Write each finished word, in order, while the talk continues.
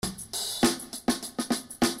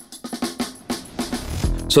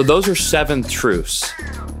So those are 7 truths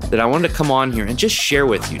that I wanted to come on here and just share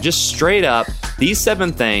with you. Just straight up, these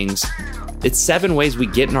 7 things, it's 7 ways we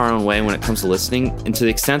get in our own way when it comes to listening. And to the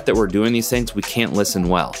extent that we're doing these things, we can't listen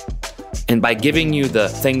well. And by giving you the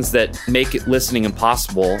things that make it listening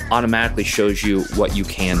impossible, automatically shows you what you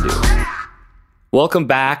can do. Welcome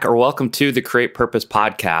back, or welcome to the Create Purpose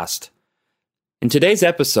podcast. In today's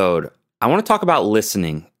episode, I want to talk about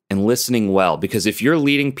listening and listening well, because if you're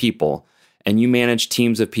leading people and you manage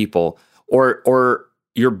teams of people, or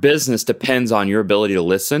your business depends on your ability to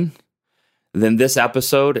listen, then this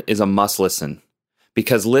episode is a must listen,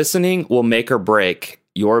 because listening will make or break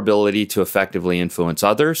your ability to effectively influence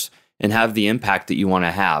others and have the impact that you want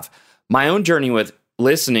to have. My own journey with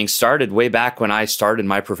listening started way back when I started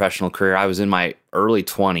my professional career. I was in my early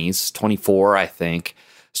 20s, 24, I think.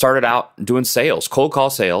 Started out doing sales, cold call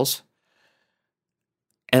sales.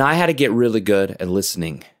 And I had to get really good at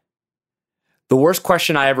listening. The worst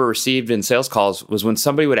question I ever received in sales calls was when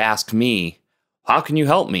somebody would ask me, "How can you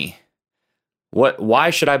help me? Why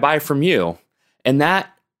should I buy from you?" And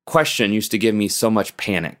that question used to give me so much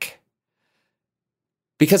panic,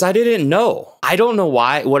 because I didn't know. I don't know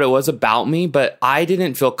what it was about me, but I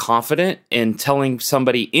didn't feel confident in telling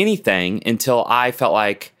somebody anything until I felt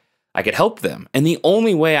like I could help them. And the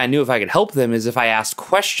only way I knew if I could help them is if I asked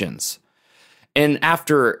questions. And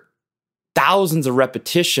after thousands of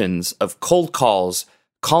repetitions of cold calls,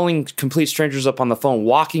 calling complete strangers up on the phone,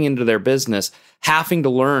 walking into their business, having to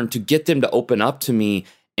learn to get them to open up to me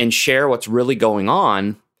and share what's really going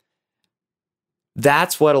on,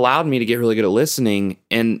 that's what allowed me to get really good at listening.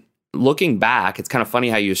 And looking back, it's kind of funny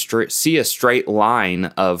how you see a straight line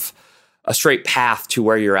of a straight path to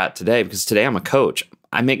where you're at today, because today I'm a coach.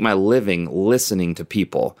 I make my living listening to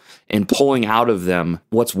people and pulling out of them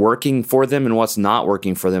what's working for them and what's not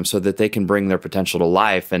working for them so that they can bring their potential to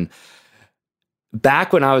life. And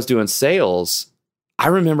back when I was doing sales, I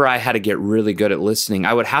remember I had to get really good at listening.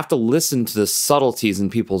 I would have to listen to the subtleties in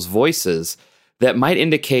people's voices that might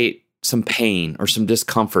indicate some pain or some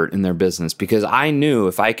discomfort in their business, because I knew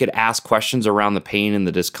if I could ask questions around the pain and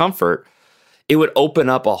the discomfort, it would open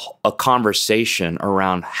up a conversation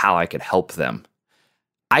around how I could help them.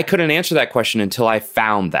 I couldn't answer that question until I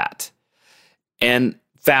found that. And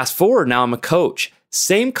fast forward, now I'm a coach.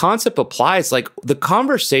 Same concept applies. Like, the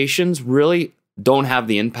conversations really don't have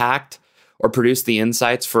the impact or produce the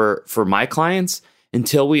insights for my clients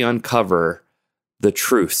until we uncover the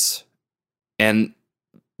truths. And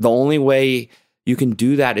the only way you can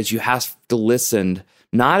do that is you have to listen,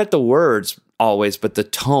 not at the words always, but the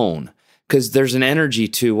tone, because there's an energy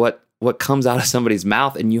to what comes out of somebody's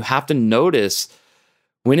mouth, and you have to notice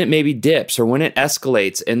when it maybe dips or when it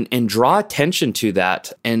escalates, and draw attention to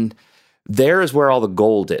that. And there is where all the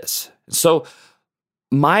gold is. So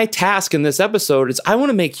my task in this episode is I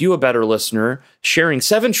want to make you a better listener, sharing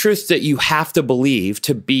 7 truths that you have to believe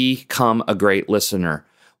to become a great listener.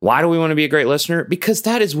 Why do we want to be a great listener? Because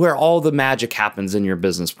that is where all the magic happens in your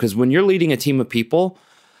business. Because when you're leading a team of people,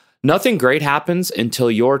 nothing great happens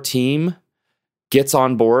until your team gets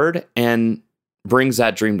on board and brings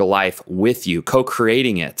that dream to life with you,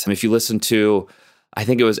 co-creating it. And if you listen to, I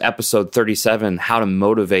think it was episode 37, How to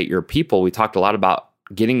Motivate Your People, we talked a lot about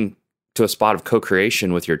getting to a spot of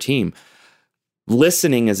co-creation with your team.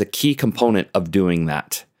 Listening is a key component of doing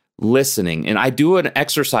that. Listening. And I do an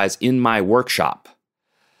exercise in my workshop.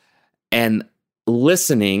 And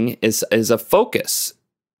listening is a focus.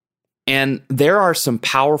 And there are some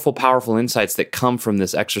powerful, powerful insights that come from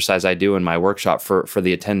this exercise I do in my workshop for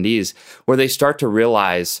the attendees, where they start to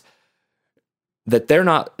realize that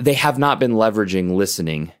they have not been leveraging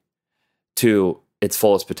listening to its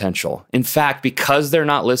fullest potential. In fact, because they're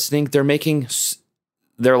not listening, they're making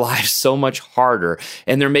their lives so much harder,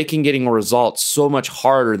 and they're making getting results so much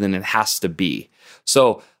harder than it has to be.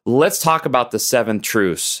 So let's talk about the 7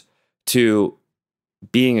 truths to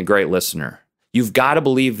being a great listener. You've got to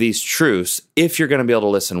believe these truths if you're going to be able to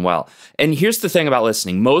listen well. And here's the thing about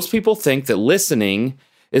listening. Most people think that listening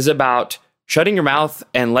is about shutting your mouth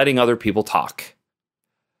and letting other people talk.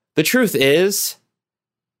 The truth is,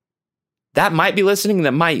 that might be listening,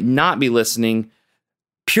 that might not be listening.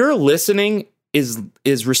 Pure listening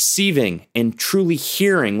is receiving and truly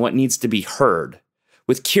hearing what needs to be heard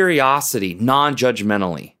with curiosity,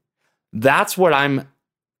 non-judgmentally. That's what I'm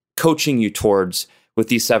coaching you towards with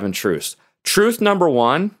these 7 truths. Truth number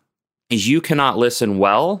 1 is you cannot listen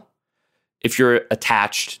well if you're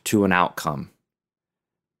attached to an outcome.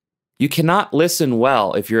 You cannot listen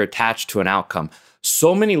well if you're attached to an outcome.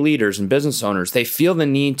 So many leaders and business owners, they feel the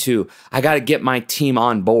need to, I got to get my team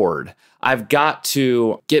on board. I've got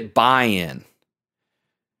to get buy-in.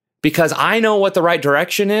 because I know what the right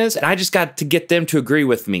direction is and I just got to get them to agree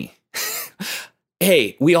with me.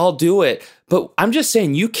 Hey, we all do it. But I'm just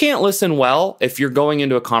saying you can't listen well if you're going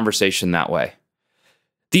into a conversation that way.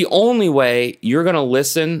 The only way you're going to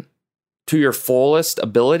listen to your fullest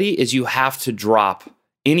ability is you have to drop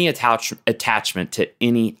any attachment to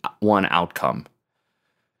any one outcome.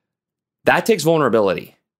 That takes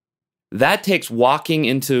vulnerability. That takes walking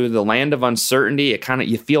into the land of uncertainty.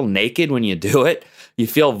 You feel naked when you do it. You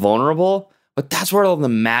feel vulnerable, but that's where all the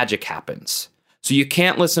magic happens. So you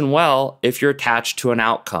can't listen well if you're attached to an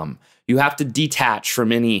outcome. You have to detach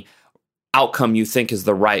from any outcome you think is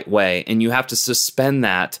the right way, and you have to suspend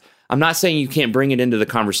that. I'm not saying you can't bring it into the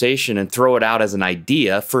conversation and throw it out as an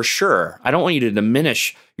idea, for sure. I don't want you to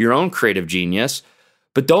diminish your own creative genius,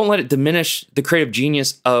 but don't let it diminish the creative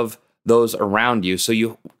genius of those around you.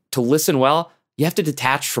 So to listen well, you have to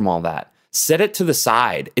detach from all that. Set it to the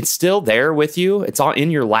side. It's still there with you. It's all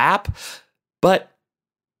in your lap, but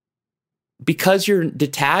because you're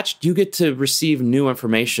detached, you get to receive new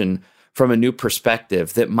information from a new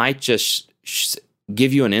perspective that might just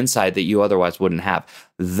give you an insight that you otherwise wouldn't have.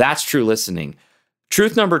 That's true listening.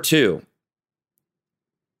 Truth number 2,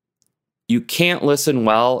 you can't listen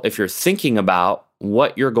well if you're thinking about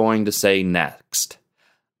what you're going to say next.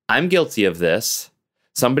 I'm guilty of this.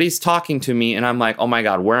 Somebody's talking to me and I'm like, oh my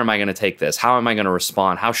God, where am I going to take this? How am I going to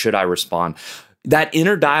respond? How should I respond? That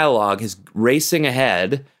inner dialogue is racing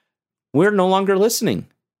ahead. We're no longer listening.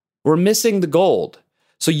 We're missing the gold.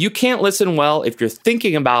 So you can't listen well if you're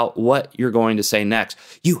thinking about what you're going to say next.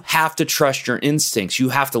 You have to trust your instincts. You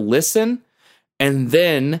have to listen and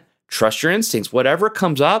then trust your instincts. Whatever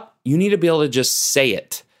comes up, you need to be able to just say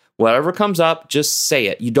it. Whatever comes up, just say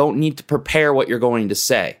it. You don't need to prepare what you're going to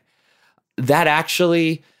say. That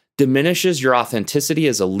actually diminishes your authenticity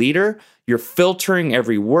as a leader. You're filtering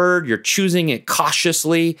every word. You're choosing it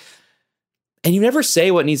cautiously. And you never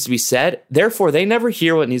say what needs to be said. Therefore, they never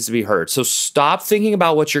hear what needs to be heard. So stop thinking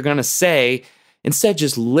about what you're going to say. Instead,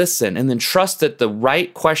 just listen and then trust that the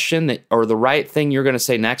right question or the right thing you're going to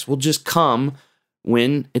say next will just come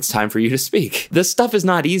when it's time for you to speak. This stuff is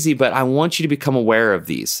not easy, but I want you to become aware of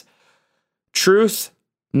these. Truth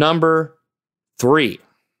number 3.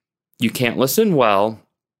 You can't listen well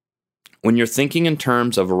when you're thinking in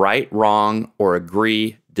terms of right, wrong, or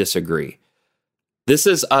agree, disagree. This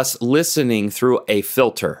is us listening through a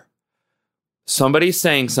filter. Somebody's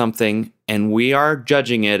saying something and we are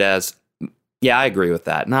judging it as, yeah, I agree with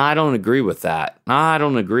that. No, I don't agree with that. No, I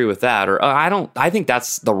don't agree with that. Or I think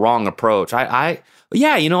that's the wrong approach. I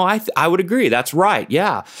would agree. That's right.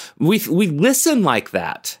 Yeah. We listen like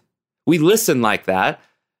that. We listen like that.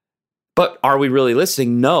 But are we really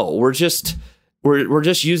listening? No, we're just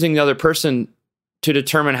using the other person to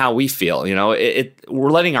determine how we feel.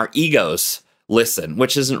 We're letting our egos listen,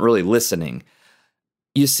 which isn't really listening.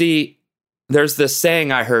 You see, there's this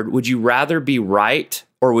saying I heard, would you rather be right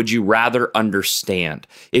or would you rather understand?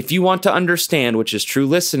 If you want to understand, which is true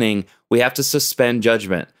listening, we have to suspend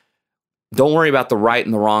judgment. Don't worry about the right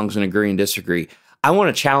and the wrongs and agree and disagree. I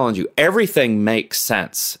want to challenge you. Everything makes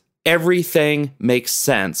sense. Everything makes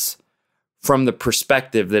sense from the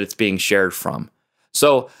perspective that it's being shared from.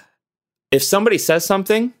 So if somebody says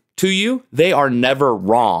something to you, they are never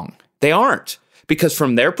wrong. They aren't. Because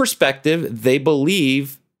from their perspective, they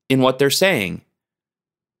believe in what they're saying.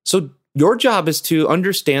 So your job is to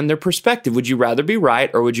understand their perspective. Would you rather be right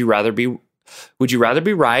or would you rather be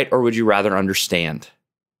right or would you rather understand?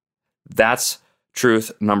 That's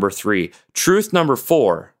truth number 3. Truth number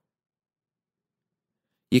 4.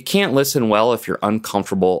 You can't listen well if you're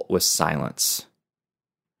uncomfortable with silence.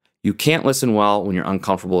 You can't listen well when you're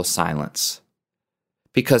uncomfortable with silence.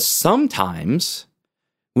 Because sometimes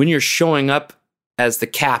when you're showing up as the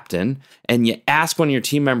captain and you ask one of your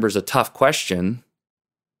team members a tough question,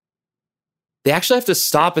 they actually have to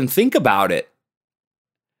stop and think about it.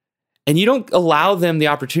 And you don't allow them the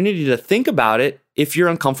opportunity to think about it if you're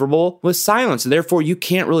uncomfortable with silence. Therefore, you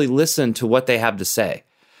can't really listen to what they have to say.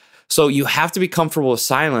 So you have to be comfortable with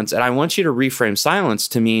silence. And I want you to reframe silence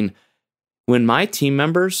to mean when my team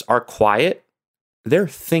members are quiet, they're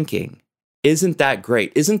thinking. Isn't that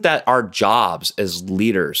great? Isn't that our jobs as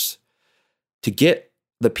leaders? To get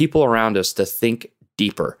the people around us to think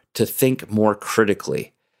deeper, to think more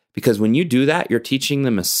critically. Because when you do that, you're teaching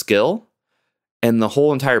them a skill and the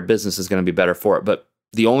whole entire business is going to be better for it. But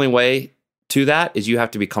the only way to that is you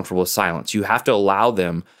have to be comfortable with silence. You have to allow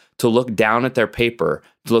them to look down at their paper,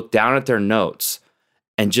 to look down at their notes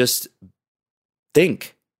and just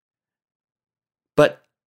think. But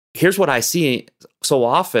here's what I see so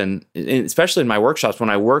often, especially in my workshops,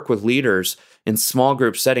 when I work with leaders in small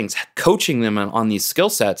group settings, coaching them on these skill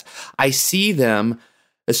sets, I see them,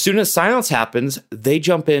 as soon as silence happens, they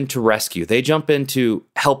jump in to rescue. They jump in to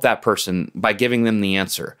help that person by giving them the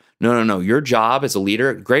answer. No. Your job as a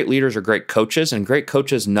leader, great leaders are great coaches, and great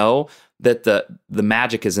coaches know that the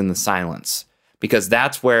magic is in the silence, because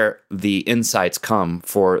that's where the insights come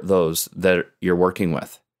for those that you're working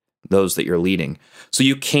with, those that you're leading. So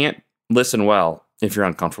you can't listen well if you're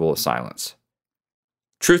uncomfortable with silence.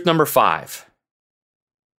 Truth number 5.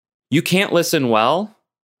 You can't listen well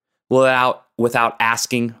without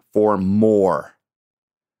asking for more.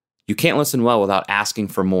 You can't listen well without asking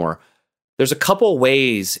for more. There's a couple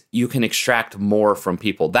ways you can extract more from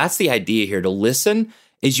people. That's the idea here. To listen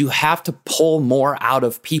is you have to pull more out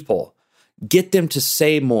of people. Get them to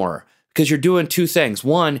say more, because you're doing two things.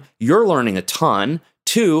 One, you're learning a ton.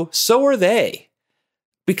 Two, so are they.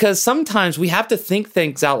 Because sometimes we have to think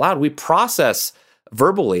things out loud. We process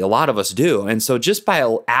verbally, a lot of us do. And so just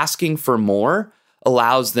by asking for more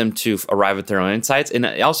allows them to arrive at their own insights. And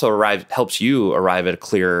it also helps you arrive at a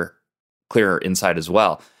clearer insight as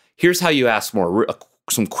well. Here's how you ask more.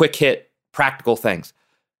 Some quick hit, practical things.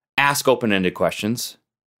 Ask open-ended questions.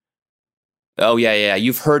 Oh, yeah.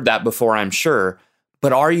 You've heard that before, I'm sure.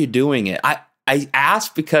 But are you doing it? I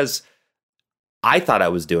asked because I thought I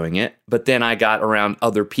was doing it, but then I got around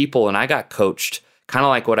other people and I got coached, kind of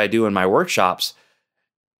like what I do in my workshops.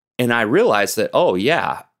 And I realized that, oh,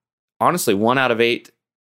 yeah, honestly, 1 out of 8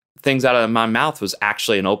 things out of my mouth was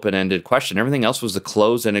actually an open-ended question. Everything else was a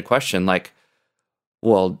closed-ended question, like,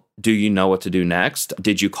 well, do you know what to do next?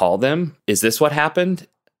 Did you call them? Is this what happened?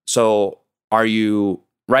 So are you,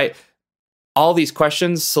 right? All these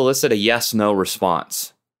questions solicit a yes-no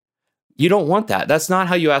response. You don't want that. That's not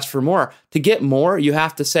how you ask for more. To get more, you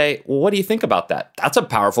have to say, well, what do you think about that? That's a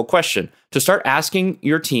powerful question. To start asking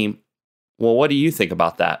your team, well, what do you think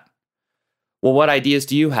about that? Well, what ideas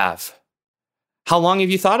do you have? How long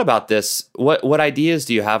have you thought about this? What ideas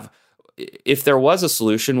do you have? If there was a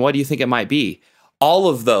solution, what do you think it might be? All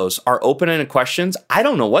of those are open-ended questions. I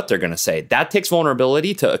don't know what they're going to say. That takes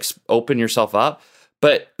vulnerability to open yourself up.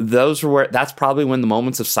 But that's probably when the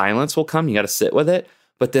moments of silence will come. You got to sit with it.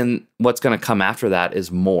 But then what's going to come after that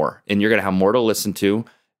is more. And you're going to have more to listen to.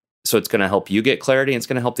 So it's going to help you get clarity, and it's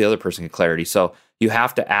going to help the other person get clarity. So you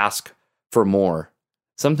have to ask for more.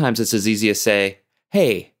 Sometimes it's as easy as say,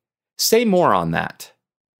 hey, say more on that.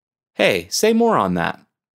 Hey, say more on that.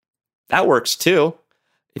 That works too.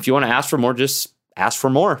 If you want to ask for more, just ask for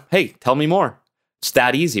more. Hey, tell me more. It's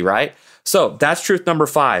that easy, right? So that's truth number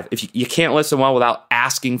 5. If you can't listen well without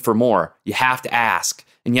asking for more, you have to ask,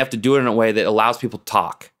 and you have to do it in a way that allows people to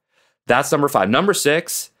talk. That's number 5. Number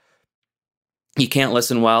 6, you can't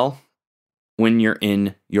listen well when you're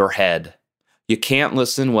in your head. You can't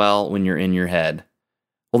listen well when you're in your head.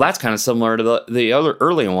 Well, that's kind of similar to the other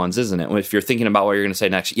early ones, isn't it? If you're thinking about what you're going to say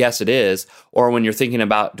next, yes, it is. Or when you're thinking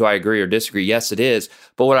about, do I agree or disagree? Yes, it is.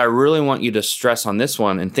 But what I really want you to stress on this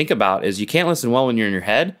one and think about is you can't listen well when you're in your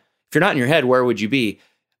head. If you're not in your head, where would you be?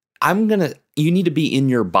 You need to be in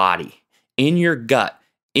your body, in your gut,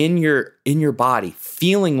 in your body,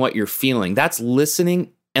 feeling what you're feeling. That's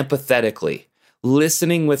listening empathetically,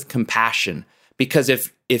 listening with compassion. Because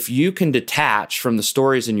if you can detach from the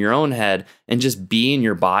stories in your own head and just be in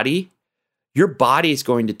your body is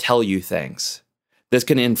going to tell you things that's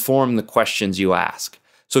going to inform the questions you ask.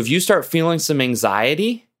 So if you start feeling some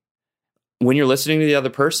anxiety when you're listening to the other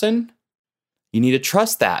person, you need to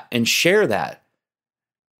trust that and share that.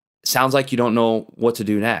 Sounds like you don't know what to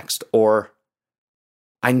do next, or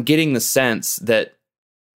I'm getting the sense that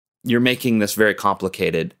you're making this very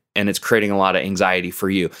complicated and it's creating a lot of anxiety for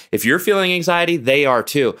you. If you're feeling anxiety, they are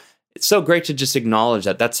too. It's so great to just acknowledge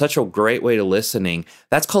that. That's such a great way to listening.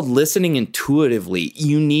 That's called listening intuitively.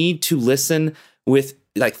 You need to listen with,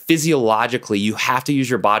 like, physiologically. You have to use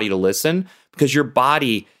your body to listen, because your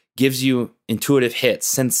body gives you intuitive hits,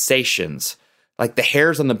 sensations. Like the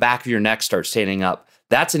hairs on the back of your neck start standing up.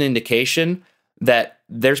 That's an indication that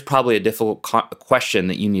there's probably a difficult question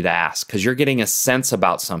that you need to ask, because you're getting a sense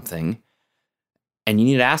about something and you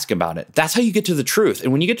need to ask about it. That's how you get to the truth.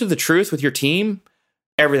 And when you get to the truth with your team,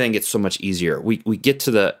 everything gets so much easier. We get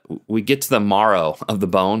to the marrow of the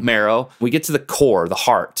bone, marrow. We get to the core, the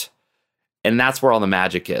heart. And that's where all the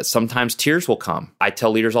magic is. Sometimes tears will come. I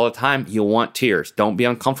tell leaders all the time, you'll want tears. Don't be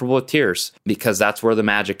uncomfortable with tears, because that's where the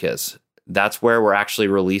magic is. That's where we're actually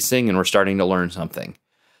releasing and we're starting to learn something.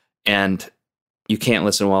 And you can't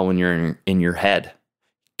listen well when you're in your head.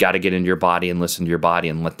 Got to get into your body and listen to your body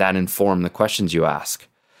and let that inform the questions you ask.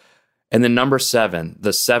 And then number 7, the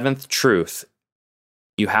 7th truth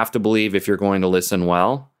you have to believe if you're going to listen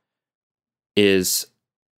well is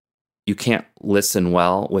you can't listen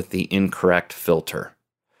well with the incorrect filter.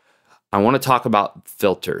 I want to talk about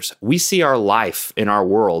filters. We see our life in our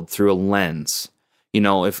world through a lens.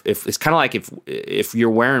 If it's kind of like if you're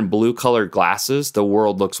wearing blue colored glasses, the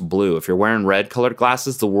world looks blue. If you're wearing red colored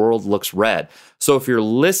glasses, the world looks red. So if you're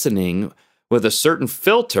listening with a certain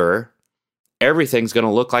filter, everything's going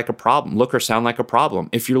to look like a problem, look or sound like a problem.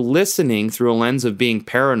 If you're listening through a lens of being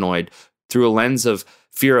paranoid, through a lens of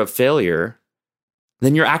fear of failure,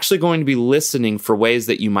 then you're actually going to be listening for ways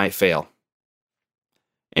that you might fail.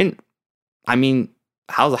 And I mean,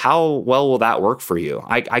 how well will that work for you?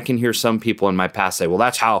 I can hear some people in my past say, well,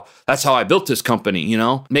 that's how I built this company,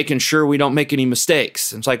 making sure we don't make any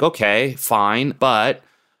mistakes. And it's like, okay, fine, but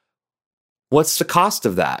what's the cost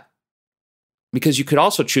of that? Because you could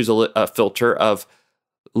also choose a filter of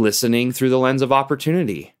listening through the lens of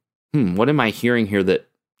opportunity. What am I hearing here that,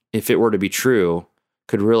 if it were to be true,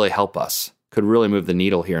 could really help us, could really move the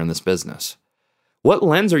needle here in this business? What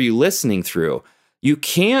lens are you listening through? You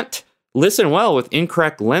can't listen well with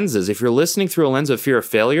incorrect lenses. If you're listening through a lens of fear of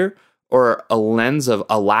failure or a lens of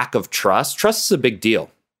a lack of trust is a big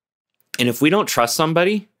deal. And if we don't trust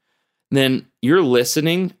somebody, then you're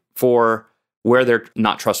listening for where they're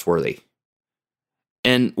not trustworthy.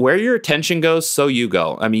 And where your attention goes, so you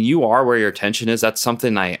go. I mean, you are where your attention is. That's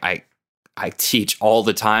something I teach all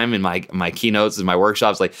the time in my keynotes and my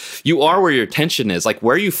workshops. Like, you are where your attention is. Like,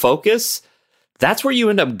 where you focus, that's where you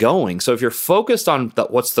end up going. So if you're focused on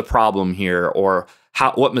what's the problem here, or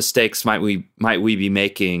what mistakes might we be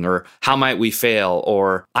making, or how might we fail,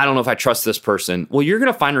 or I don't know if I trust this person, well, you're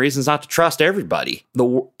going to find reasons not to trust everybody.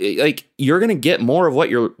 You're going to get more of what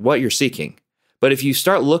you're seeking. But if you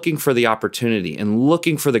start looking for the opportunity and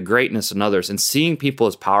looking for the greatness in others and seeing people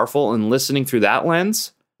as powerful and listening through that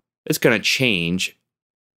lens, it's going to change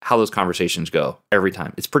how those conversations go every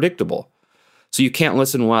time. It's predictable. So you can't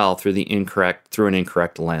listen well through an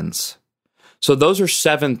incorrect lens. So those are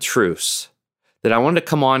 7 truths that I wanted to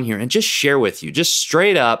come on here and just share with you, just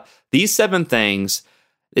straight up, these 7 things.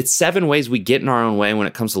 It's 7 ways we get in our own way when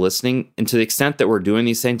it comes to listening. And to the extent that we're doing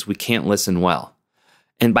these things, we can't listen well.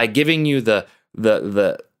 And by giving you the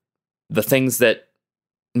things that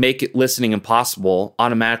make it listening impossible,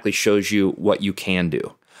 automatically shows you what you can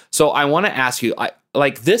do. So I want to ask you,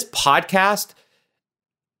 like this podcast,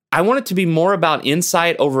 I want it to be more about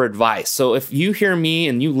insight over advice. So if you hear me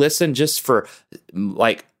and you listen just for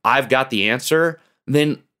like, I've got the answer,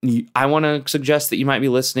 then I want to suggest that you might be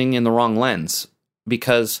listening in the wrong lens,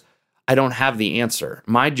 because I don't have the answer.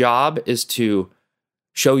 My job is to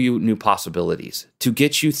show you new possibilities, to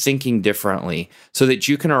get you thinking differently so that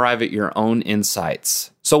you can arrive at your own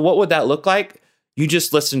insights. So what would that look like? You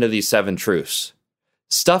just listen to these 7 truths.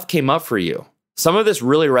 Stuff came up for you. Some of this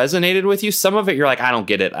really resonated with you. Some of it, you're like, I don't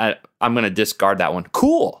get it. I'm going to discard that one.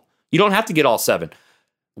 Cool. You don't have to get all 7.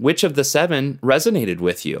 Which of the 7 resonated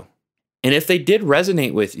with you? And if they did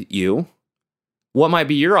resonate with you, what might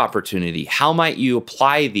be your opportunity? How might you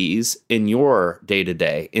apply these in your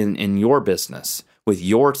day-to-day, in your business, with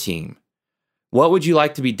your team? What would you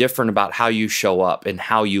like to be different about how you show up and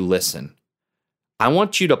how you listen? I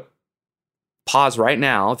want you to pause right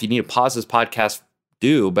now. If you need to pause this podcast,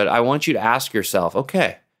 do, but I want you to ask yourself,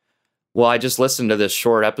 okay, well, I just listened to this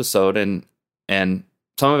short episode and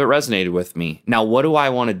some of it resonated with me. Now, what do I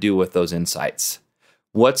want to do with those insights?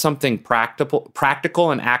 What's something practical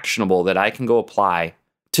and actionable that I can go apply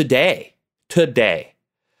today?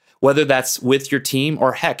 Whether that's with your team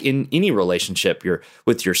or heck, in any relationship, you're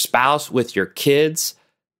with your spouse, with your kids.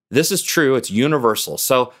 This is true. It's universal.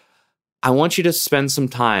 So I want you to spend some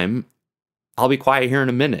time. I'll be quiet here in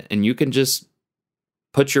a minute, and you can just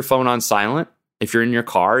put your phone on silent. If you're in your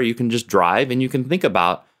car, you can just drive and you can think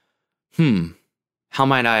about, how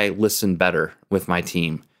might I listen better with my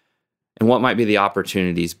team? And what might be the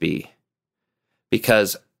opportunities be?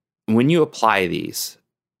 Because when you apply these,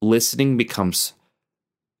 listening becomes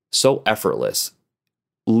so effortless.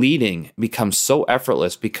 Leading becomes so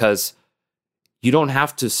effortless because you don't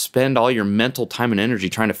have to spend all your mental time and energy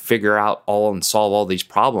trying to figure out and solve all these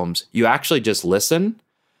problems. You actually just listen,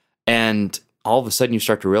 and all of a sudden you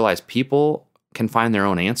start to realize people can find their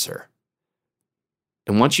own answer.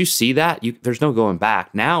 And once you see that, there's no going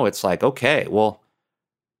back. Now it's like, okay, well,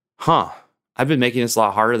 I've been making this a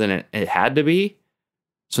lot harder than it had to be.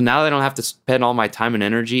 So now I don't have to spend all my time and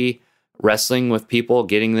energy wrestling with people,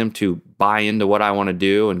 getting them to buy into what I want to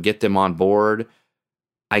do and get them on board.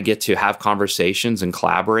 I get to have conversations and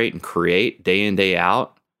collaborate and create day in, day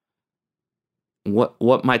out.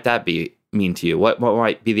 What might that mean to you? What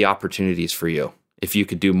might be the opportunities for you if you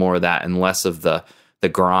could do more of that and less of the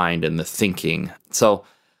grind and the thinking? So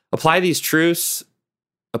apply these truths.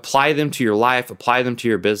 apply them to your life, apply them to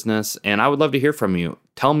your business, and I would love to hear from you.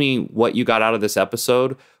 Tell me what you got out of this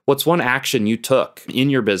episode. What's one action you took in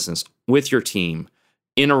your business, with your team,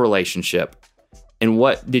 in a relationship, and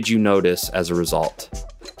what did you notice as a result?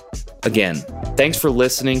 Again, thanks for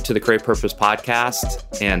listening to the Create Purpose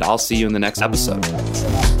podcast, and I'll see you in the next episode.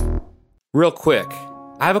 Real quick,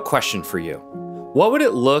 I have a question for you. What would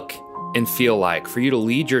it look and feel like for you to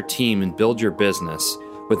lead your team and build your business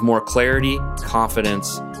with more clarity,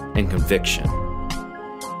 confidence, and conviction?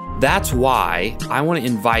 That's why I want to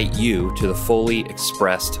invite you to the Fully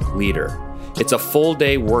Expressed Leader. It's a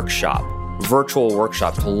full-day workshop, virtual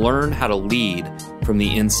workshop to learn how to lead from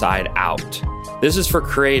the inside out. This is for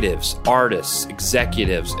creatives, artists,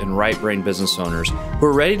 executives, and right-brain business owners who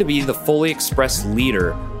are ready to be the fully expressed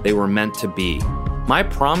leader they were meant to be. My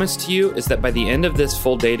promise to you is that by the end of this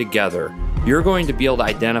full day together, you're going to be able to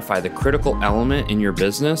identify the critical element in your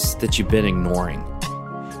business that you've been ignoring.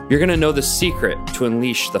 You're going to know the secret to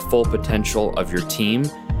unleash the full potential of your team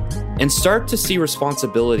and start to see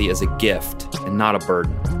responsibility as a gift and not a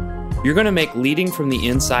burden. You're going to make leading from the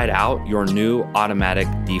inside out your new automatic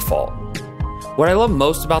default. What I love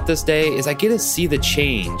most about this day is I get to see the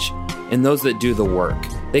change in those that do the work.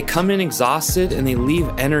 They come in exhausted and they leave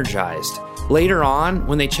energized. Later on,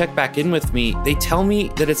 when they check back in with me, they tell me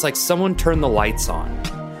that it's like someone turned the lights on.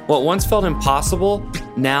 What once felt impossible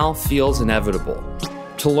now feels inevitable.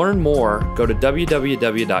 To learn more, go to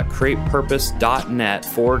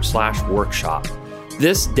www.createpurpose.net/workshop.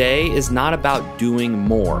 This day is not about doing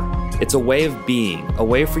more. It's a way of being, a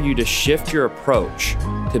way for you to shift your approach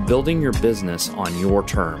to building your business on your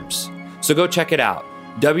terms. So go check it out,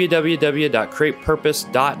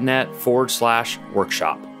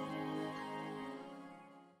 www.createpurpose.net/workshop.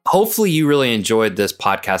 Hopefully you really enjoyed this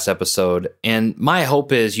podcast episode, and my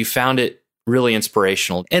hope is you found it really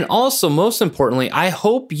inspirational. And also, most importantly, I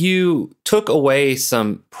hope you took away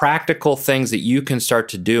some practical things that you can start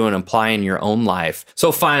to do and apply in your own life.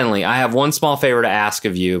 So finally, I have one small favor to ask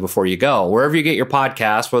of you before you go. Wherever you get your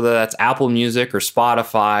podcast, whether that's Apple Music or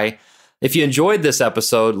Spotify, if you enjoyed this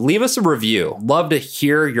episode, leave us a review. Love to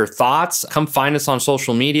hear your thoughts. Come find us on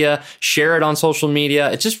social media, share it on social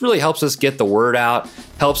media. It just really helps us get the word out,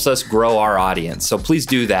 helps us grow our audience. So please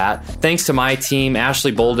do that. Thanks to my team,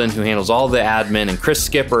 Ashley Bolden, who handles all the admin, and Chris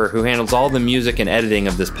Skipper, who handles all the music and editing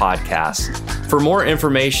of this podcast. For more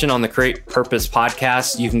information on the Create Purpose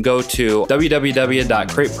podcast, you can go to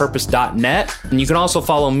www.createpurpose.net. And you can also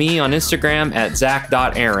follow me on Instagram at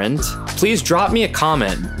zach.arend. Please drop me a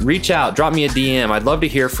comment, reach out, drop me a DM. I'd love to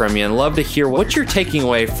hear from you and love to hear what you're taking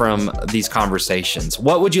away from these conversations.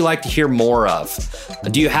 What would you like to hear more of?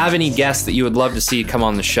 Do you have any guests that you would love to see come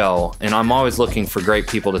on the show? And I'm always looking for great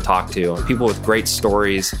people to talk to, people with great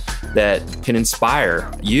stories that can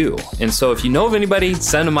inspire you. And so if you know of anybody,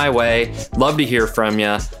 send them my way. Love to hear from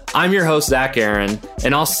you. I'm your host, Zach Aaron,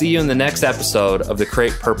 and I'll see you in the next episode of the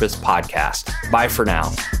Create Purpose podcast. Bye for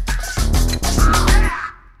now.